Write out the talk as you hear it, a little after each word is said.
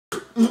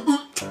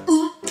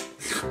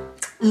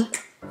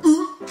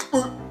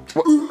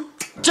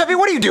Jeffy,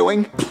 what are you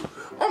doing?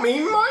 I'm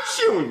eating my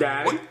shoe,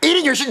 Daddy.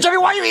 Eating your shoe? Jeffy,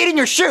 why are you eating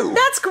your shoe?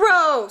 That's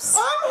gross.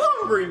 I'm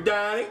hungry,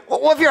 Daddy.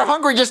 Well, if you're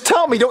hungry, just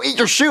tell me. Don't eat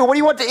your shoe. What do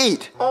you want to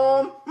eat?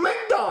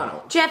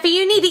 McDonald's. Jeffy,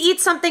 you need to eat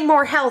something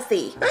more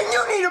healthy. And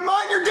you need to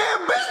mind your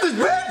damn business,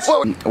 bitch.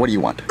 Whoa, what do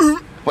you want?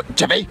 What,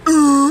 Jeffy?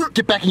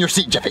 Get back in your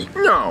seat, Jeffy.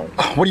 No.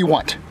 What do you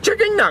want?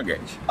 Chicken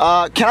nuggets.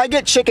 Can I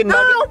get chicken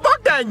nuggets? No,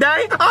 fuck that,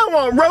 Daddy. I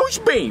want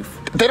roast beef.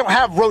 They don't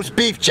have roast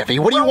beef, Jeffy.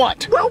 What do you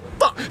want? Well,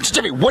 fuck.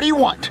 Jeffy, what do you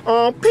want?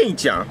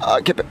 Pizza.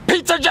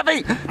 Pizza,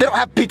 Jeffy? They don't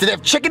have pizza. They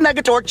have chicken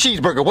nuggets or a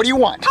cheeseburger. What do you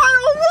want?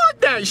 I don't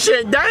want that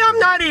shit, Daddy. I'm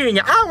not eating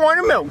it. I want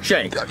a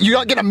milkshake. You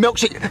don't get a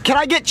milkshake. Can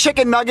I get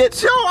chicken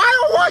nuggets? No, I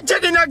don't want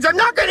chicken nuggets. I'm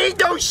not gonna eat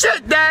those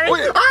shit, Daddy.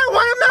 Wait. I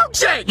want a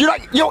milkshake. You're not.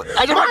 I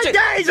just want My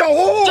daddy's a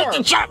whore.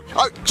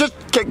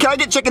 Can I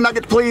get chicken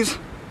nuggets, please?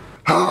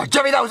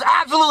 Jeffy, that was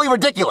absolutely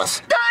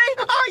ridiculous.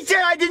 Daddy, I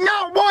said I did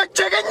not want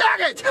chicken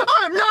nuggets.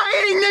 I'm not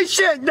eating this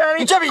shit,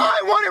 Daddy. Jeffy,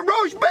 I wanted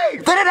roast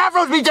beef. They didn't have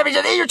roast beef, Jeffy.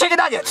 Just eat your chicken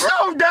nuggets.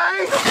 No,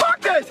 Daddy. Fuck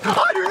this.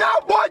 I do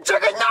not want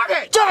chicken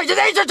nuggets. Jeffy, just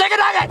eat your chicken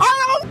nuggets.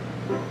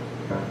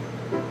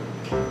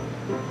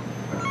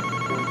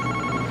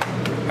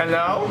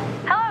 Hello?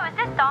 Hello, is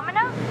this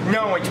Domino's?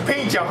 No, it's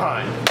Pizza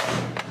Hut.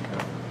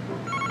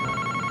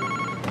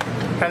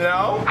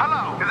 Hello?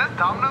 Hello, is this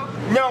Domino's?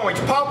 No,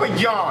 it's Papa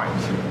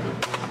John's.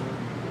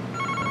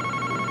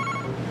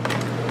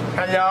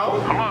 Hello?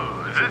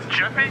 Hello, is this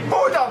Jeffy?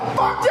 Who the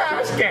fuck's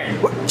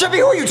asking? Jeffy,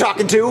 who are you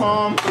talking to?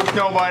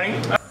 Nobody.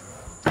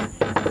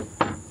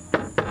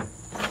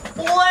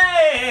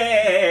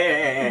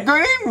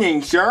 Good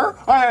evening, sir.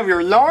 I have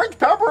your large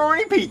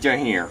pepperoni pizza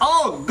here.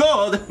 Oh,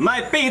 good.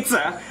 My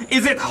pizza.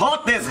 Is it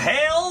hot as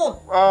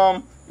hell?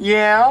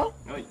 Yeah.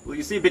 Well,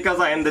 you see, because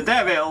I am the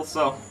devil,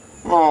 so...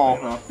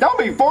 Oh, that'll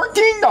be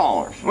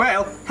 $14.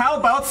 Well, how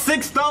about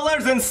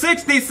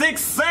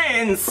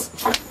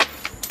 $6.66?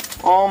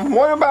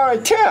 What about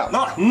a tip?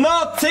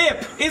 No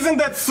tip! Isn't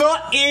that so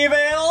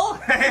evil?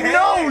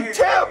 No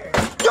tip!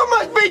 You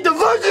must be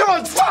delusional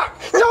as fuck!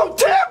 No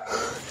tip!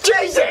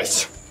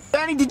 Jesus!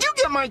 Danny, did you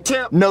get my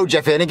tip? No,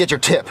 Jeffy, I didn't get your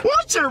tip. Well,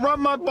 I should have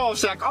rubbed my ball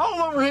sack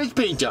all over his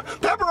pizza.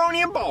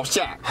 Pepperoni and ball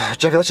sack.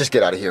 Jeffy, let's just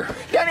get out of here.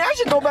 Danny, I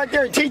should go back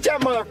there and teach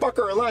that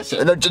motherfucker a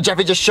lesson. No,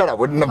 Jeffy, just shut up.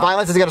 The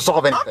violence isn't gonna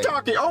solve anything. I'm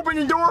talking. Open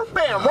the door,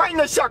 bam, right in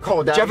the suck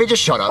hole, Danny. Jeffy,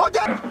 just shut up. Oh,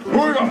 Danny.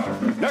 Hold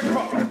on. Next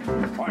problem.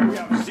 All right, we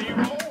have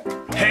zero.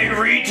 Hey,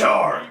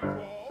 retard!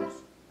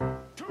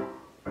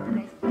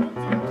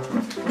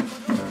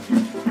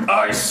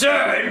 I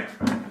said,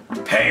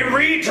 hey,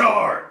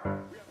 retard!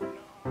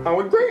 I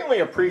would greatly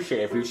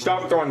appreciate if you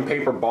stopped throwing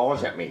paper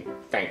balls at me.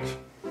 Thanks.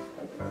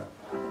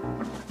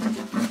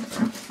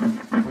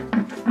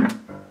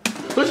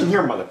 Listen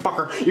here,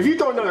 motherfucker. If you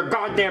throw another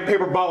goddamn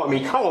paper ball at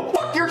me, I will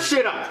fuck your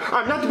shit up.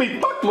 I'm not to be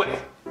fucked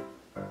with.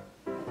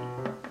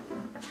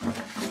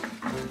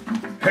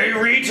 Hey,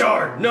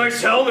 retard!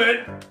 Nice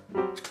helmet!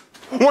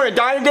 Wanna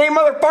die today,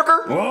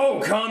 motherfucker?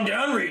 Whoa, calm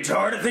down,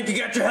 retard. I think you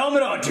got your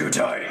helmet on too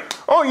tight.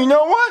 Oh, you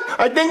know what?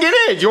 I think it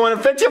is. You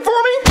wanna fix it for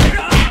me?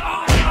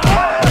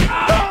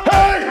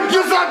 Hey!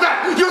 You stop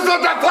that! You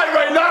stop that play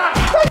right now!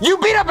 You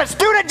beat up a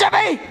student,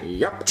 Jeffy?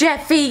 Yep.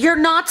 Jeffy, you're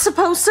not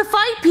supposed to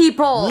fight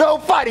people. No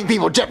fighting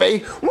people, Jeffy.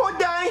 One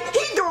day,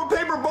 he threw a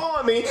paper ball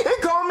at me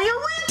and called me a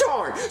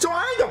retard. So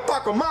I had to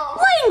fuck him up.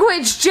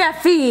 Language,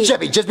 Jeffy.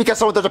 Jeffy, just because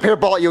someone throws a paper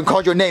ball at you and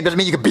calls your name doesn't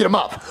mean you can beat him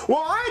up.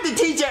 Well, I had to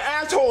teach that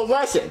asshole a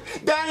lesson.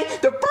 Daddy,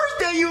 the first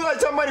day you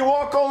let somebody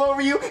walk all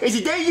over you is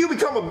the day you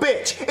become a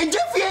bitch. And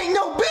Jeffy ain't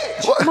no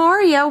bitch. What?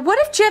 Mario, what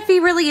if Jeffy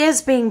really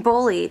is being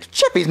bullied?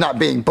 Jeffy's not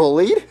being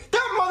bullied.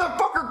 That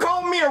motherfucker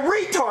called me a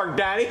retard,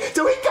 Daddy.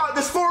 So he got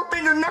this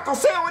four-finger knuckle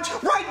sandwich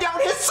right down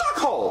his suck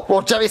hole.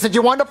 Well, Jeffy, since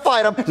you wanted to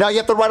fight him, now you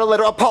have to write a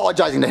letter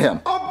apologizing to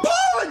him.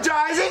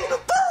 Apologizing? For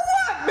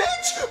what,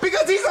 bitch?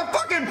 Because he's a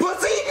fucking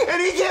pussy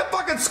and he can't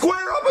fucking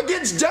square up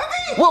against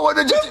Jeffy? What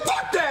did you...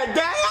 Fuck that,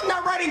 Daddy. I'm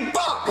not writing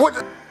fuck.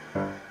 What?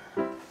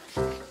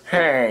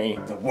 Hey.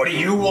 What do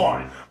you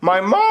want? My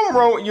mom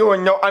wrote you a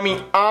note.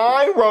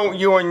 I wrote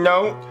you a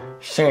note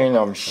saying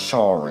I'm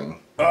sorry.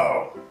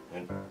 Oh,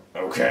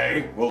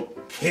 okay. Well,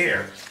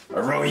 here. I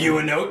wrote you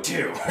a note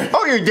too.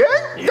 Oh, you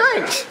did?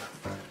 Thanks.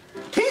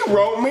 He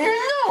wrote me a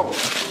note.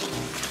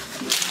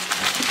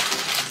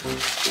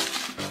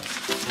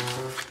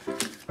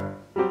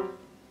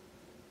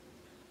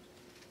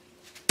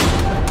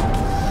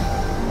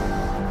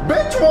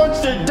 Bitch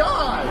wants to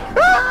die.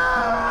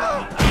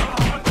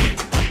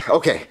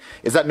 Okay,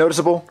 is that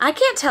noticeable? I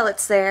can't tell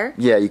it's there.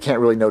 Yeah, you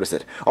can't really notice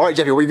it. All right,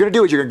 Jeffy, what you're going to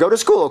do is you're going to go to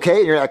school, okay?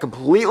 And you're not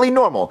completely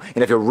normal.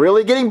 And if you're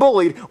really getting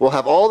bullied, we'll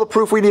have all the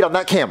proof we need on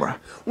that camera.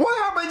 What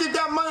happens if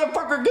that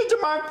motherfucker gets in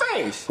my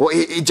face? Well,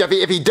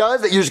 Jeffy, if he does,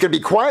 that you're just going to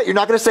be quiet. You're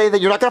not going to say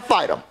anything. You're not going to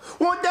fight him.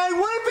 Well, Daddy,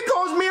 what if he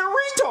calls me a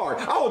retard?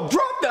 I'll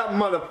drop that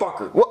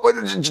motherfucker.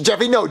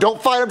 Jeffy, no,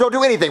 don't fight him. Don't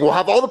do anything. We'll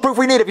have all the proof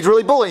we need if he's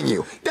really bullying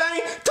you.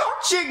 Daddy,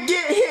 talk shit,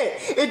 get hit.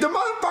 If the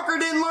motherfucker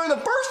didn't learn the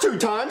first two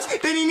times,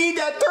 then he need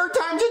that third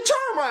time's a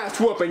charm ass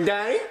whooping,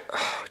 Daddy.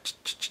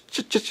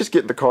 Just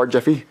get in the car,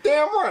 Jeffy.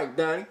 Damn right,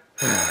 Daddy.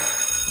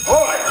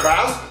 Alright,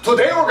 class.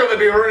 Today we're gonna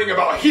be learning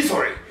about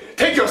history.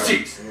 Take your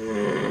seats.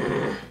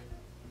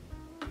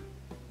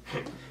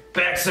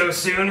 Back so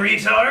soon,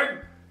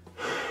 retard?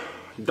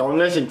 Don't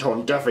listen to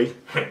him, Jeffy.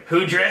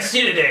 Who dressed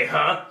you today,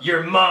 huh?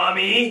 Your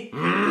mommy?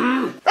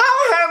 I'll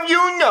have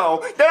you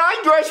know that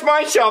I dress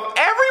myself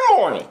every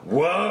morning.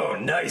 Whoa,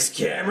 nice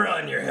camera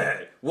on your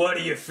head. What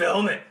are you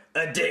filming?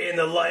 A day in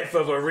the life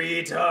of a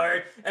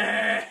retard?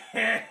 This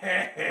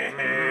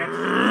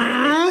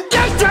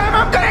time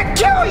I'm gonna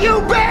kill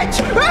you,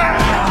 bitch!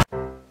 Ah!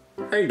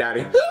 Hey,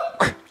 Daddy.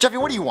 Jeffy,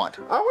 what do you want?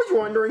 I was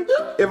wondering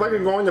if I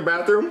could go in the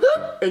bathroom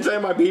and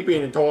save my pee-pee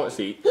in the toilet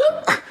seat.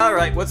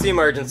 Alright, what's the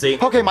emergency?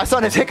 Okay, my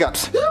son has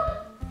hiccups.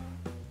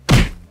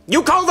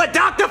 You called the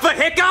doctor for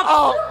hiccups?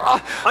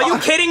 Are you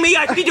kidding me?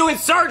 I could be doing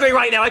surgery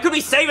right now. I could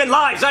be saving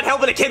lives, not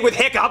helping a kid with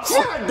hiccups.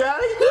 Yeah,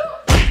 Daddy.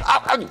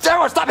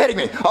 Sarah, stop hitting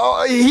me.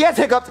 He has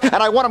hiccups, and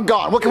I want him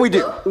gone. What can we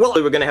do? Well,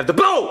 we're gonna have to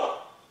boo!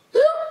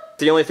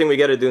 The only thing we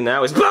gotta do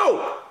now is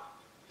boo!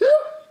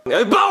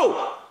 Boo!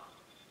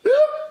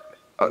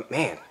 Oh,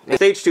 man.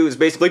 Stage 2 is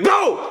basically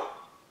boo!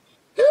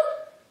 Boo!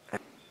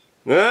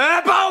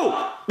 Yeah.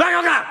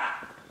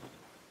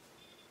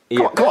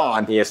 Come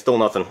on. Yeah, still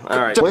nothing.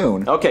 Alright.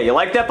 Balloon. Okay, you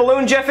like that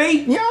balloon,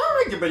 Jeffy? Yeah,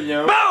 I like the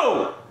balloon.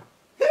 Boo!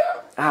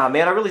 Ah,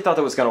 man, I really thought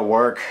that was gonna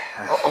work.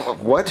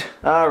 What?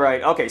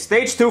 Alright, okay,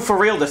 stage 2 for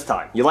real this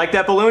time. You like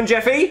that balloon,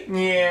 Jeffy?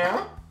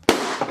 Yeah.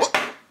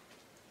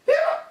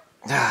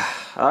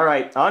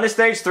 Alright, on to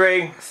stage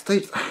 3.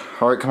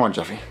 All right, come on,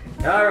 Jeffy.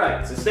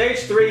 Alright, so stage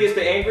 3 is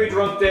the angry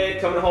drunk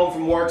dad coming home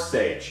from work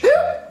stage.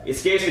 It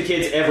scares the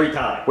kids every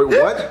time. Wait,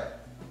 what?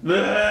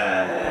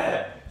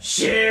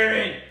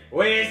 Sharon,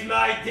 where's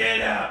my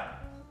dinner?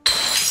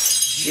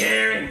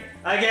 Sharon,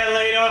 I got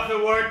laid off at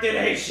work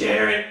today,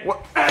 Sharon.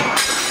 What?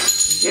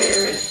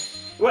 Sharon,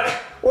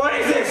 what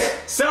is this?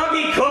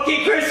 Soggy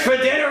Cookie Crisp for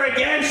dinner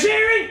again,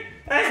 Sharon?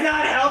 That's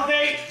not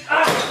healthy.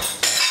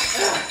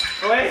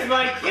 Where's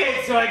my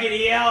kid so I can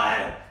yell at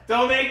him?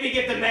 Don't make me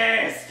get the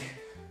mask.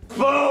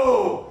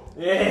 Boo!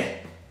 Yeah.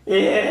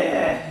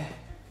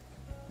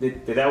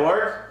 Did that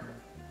work?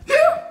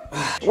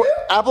 What?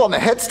 Apple on the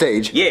head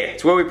stage? Yeah,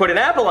 it's where we put an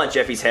apple on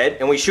Jeffy's head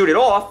and we shoot it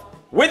off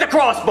with a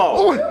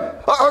crossbow.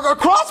 A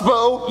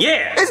crossbow?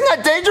 Yeah. Isn't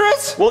that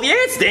dangerous? Well, yeah,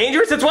 it's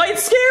dangerous. That's why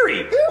it's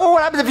scary. Well,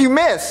 what happens if you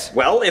miss?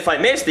 Well, if I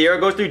miss, the arrow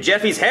goes through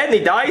Jeffy's head and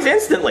he dies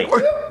instantly.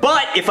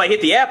 But if I hit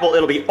the apple,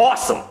 it'll be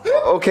awesome.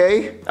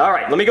 Okay. All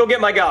right, let me go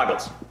get my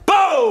goggles.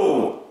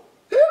 Boo!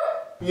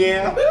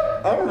 Yeah,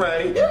 I'm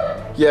ready.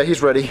 Yeah,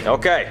 he's ready.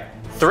 Okay,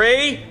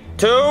 3,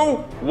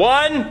 2,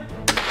 1.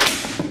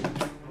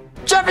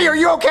 Jeffy, are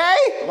you okay?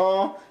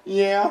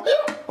 Yeah.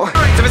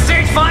 Alright, so for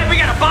stage 5, we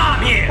got a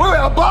bomb here. Wait,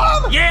 a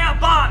bomb? Yeah, a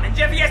bomb, and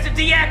Jeffy has to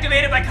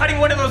deactivate it by cutting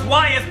one of those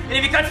wires, and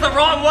if he cuts the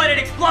wrong one, it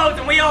explodes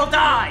and we all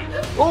die.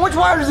 Well, which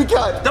wire does he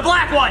cut? The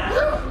black one.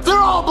 They're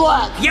all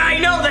black. Yeah, I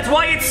know, that's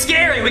why it's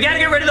scary. We gotta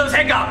get rid of those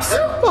hiccups.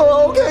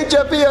 Oh, okay,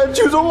 Jeffy,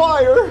 choose a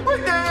wire.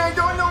 But then I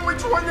don't know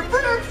which one to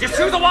pick. Just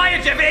choose a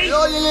wire, Jeffy.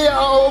 Oh, yeah.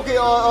 Oh, okay,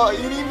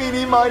 eeny,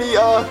 meeny, miny,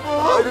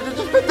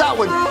 just pick that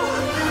one.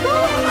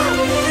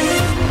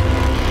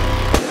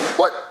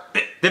 What?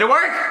 Did it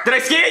work? Did I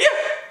scare you?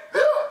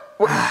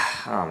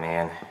 Oh,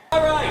 man.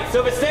 All right,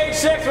 so for stage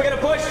 6, we're going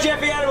to push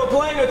Jeffy out of a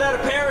plane without a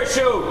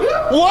parachute.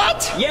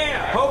 What?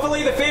 Yeah,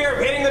 hopefully the fear of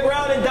hitting the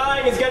ground and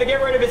dying is going to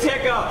get rid of his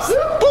hiccups.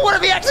 But what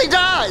if he actually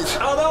dies?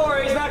 Oh, don't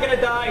worry, he's not going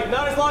to die.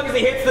 Not as long as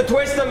he hits the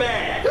Twister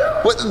mat.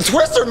 What, the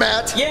Twister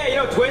mat? Yeah, you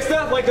know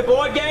Twister, like the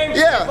board game?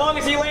 Yeah. As long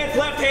as he lands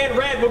left-hand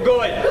red, we're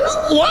good.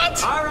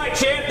 What? All right,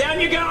 champ,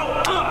 down you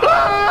go.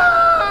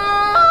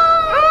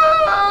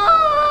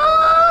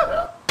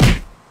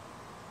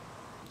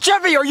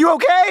 Jeffy, are you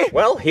okay?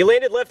 Well, he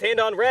landed left-hand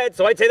on red,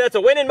 so I'd say that's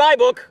a win in my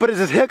book. But is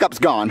his hiccups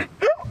gone?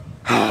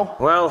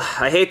 Well,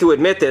 I hate to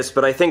admit this,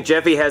 but I think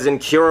Jeffy has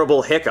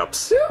incurable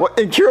hiccups. What,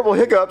 incurable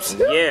hiccups?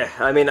 Yeah,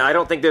 I mean, I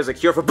don't think there's a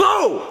cure for—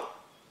 Boo!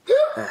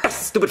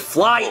 Stupid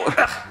fly.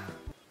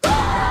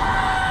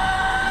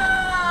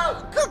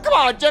 Come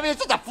on, Jeffy, it's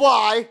just a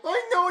fly.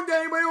 I know,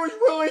 Daddy, but it was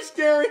really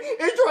scary.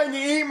 It's trying to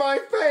eat my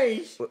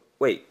face.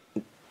 Wait,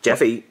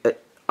 Jeffy,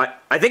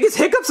 I think his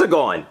hiccups are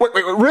gone. Wait,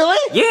 really?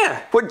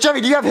 Yeah. What,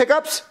 Jeffy, do you have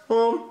hiccups?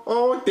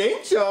 I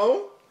think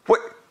so.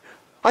 What?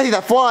 I think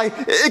that fly,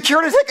 it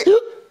cured his hiccups.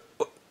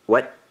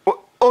 What?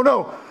 Oh,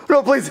 no,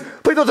 please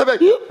don't tell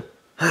me.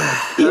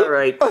 All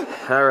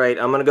right,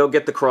 I'm gonna go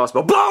get the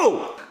crossbow.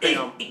 Boom! Hey,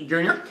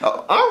 Junior,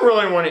 I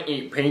really want to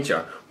eat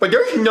pizza, but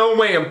there's no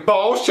way in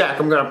ballsack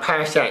I'm going to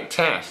pass that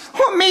test.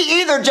 Well,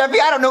 me either, Jeffy.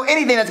 I don't know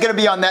anything that's going to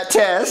be on that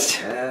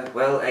test.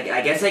 Well, I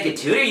guess I could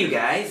tutor you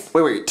guys.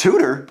 Wait,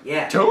 tutor?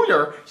 Yeah.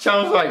 Tutor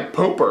sounds like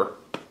pooper.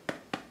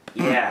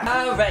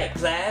 Yeah. Alright,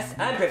 class.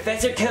 I'm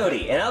Professor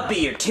Cody, and I'll be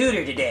your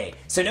tutor today.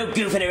 So no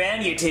goofing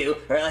around, you two,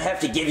 or I'll have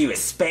to give you a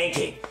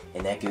spanking.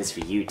 And that goes for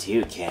you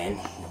too, Ken.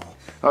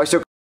 All right,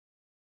 so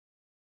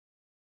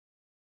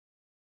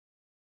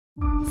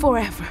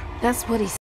Forever. That's what he said.